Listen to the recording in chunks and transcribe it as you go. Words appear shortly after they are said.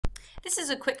This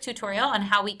is a quick tutorial on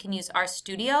how we can use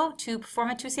RStudio to perform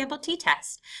a two-sample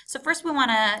t-test. So first we want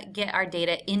to get our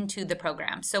data into the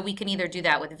program. So we can either do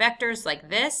that with vectors like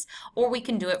this, or we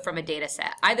can do it from a data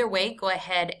set. Either way, go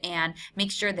ahead and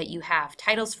make sure that you have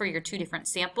titles for your two different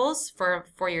samples for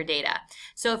your data.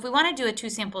 So if we want to do a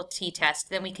two-sample t-test,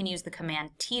 then we can use the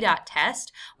command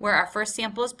t.test, where our first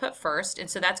sample is put first, and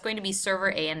so that's going to be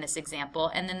server A in this example,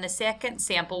 and then the second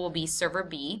sample will be server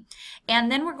B,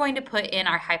 and then we're going to put in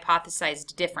our hypothesis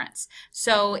difference.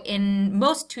 So in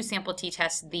most two-sample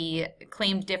t-tests, the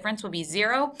claimed difference will be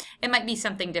 0. It might be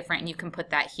something different, and you can put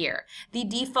that here. The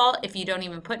default, if you don't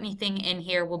even put anything in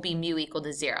here, will be mu equal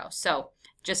to 0. So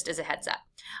just as a heads up.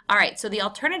 All right, so the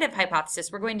alternative hypothesis,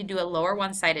 we're going to do a lower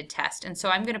one-sided test. And so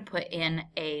I'm going to put in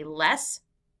a less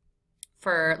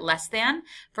for less than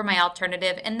for my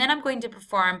alternative, and then I'm going to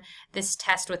perform this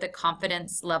test with a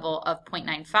confidence level of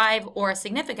 0.95 or a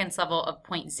significance level of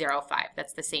 0.05.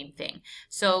 That's the same thing.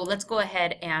 So let's go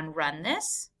ahead and run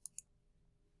this.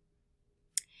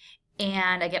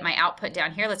 And I get my output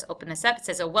down here. Let's open this up. It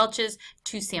says a Welch's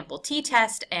two-sample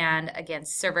t-test, and again,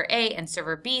 server A and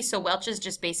server B. So Welch's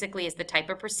just basically is the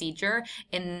type of procedure.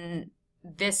 In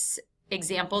this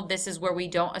example, this is where we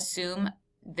don't assume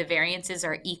the variances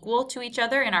are equal to each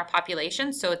other in our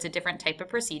population, so it's a different type of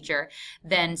procedure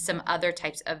than some other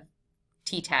types of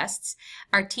t-tests.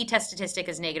 Our t-test statistic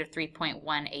is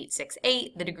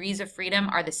 -3.1868. The degrees of freedom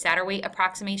are the Satterthwaite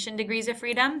approximation degrees of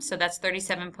freedom, so that's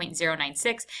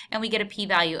 37.096, and we get a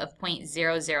p-value of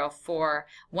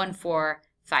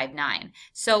 0.0041459.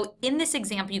 So in this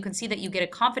example, you can see that you get a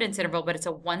confidence interval, but it's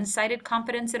a one-sided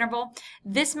confidence interval.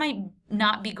 This might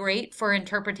not be great for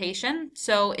interpretation.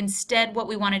 So instead, what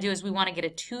we want to do is we want to get a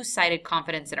two-sided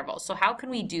confidence interval. So how can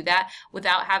we do that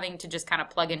without having to just kind of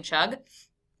plug and chug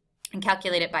and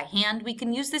calculate it by hand? We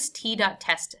can use this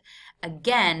t.test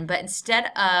again, but instead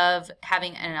of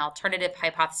having an alternative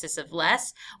hypothesis of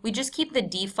less, we just keep the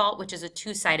default, which is a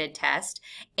two-sided test,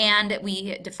 and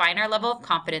we define our level of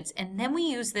confidence, and then we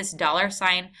use this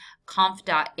 $conf.int.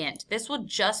 This will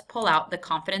just pull out the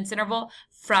confidence interval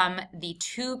from the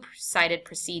two-sided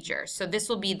procedure. So this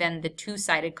will be then the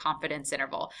two-sided confidence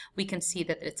interval. We can see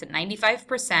that it's at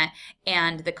 95%,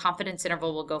 and the confidence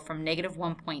interval will go from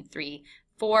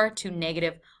 -1.34 to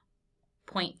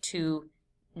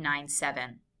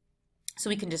 -0.297. So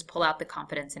we can just pull out the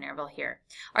confidence interval here.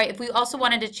 All right, if we also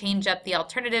wanted to change up the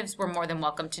alternatives, we're more than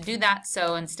welcome to do that.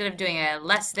 So instead of doing a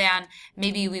less than,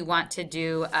 maybe we want to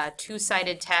do a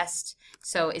two-sided test.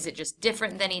 So is it just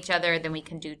different than each other? Then we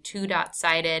can do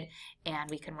two-sided, and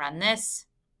we can run this.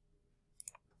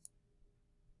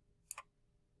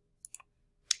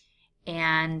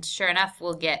 And sure enough,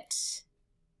 we'll get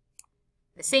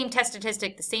the same test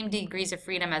statistic, the same degrees of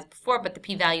freedom as before, but the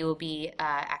p-value will be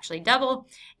actually double,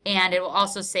 and it will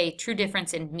also say true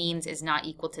difference in means is not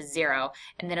equal to 0,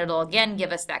 and then it'll again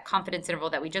give us that confidence interval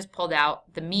that we just pulled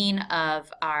out, the mean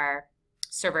of our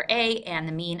server A and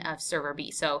the mean of server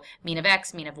B, so mean of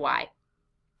X, mean of Y.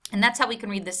 And that's how we can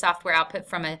read the software output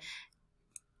from a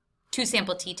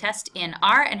two-sample t-test in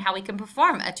R, and how we can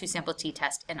perform a two-sample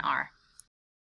t-test in R.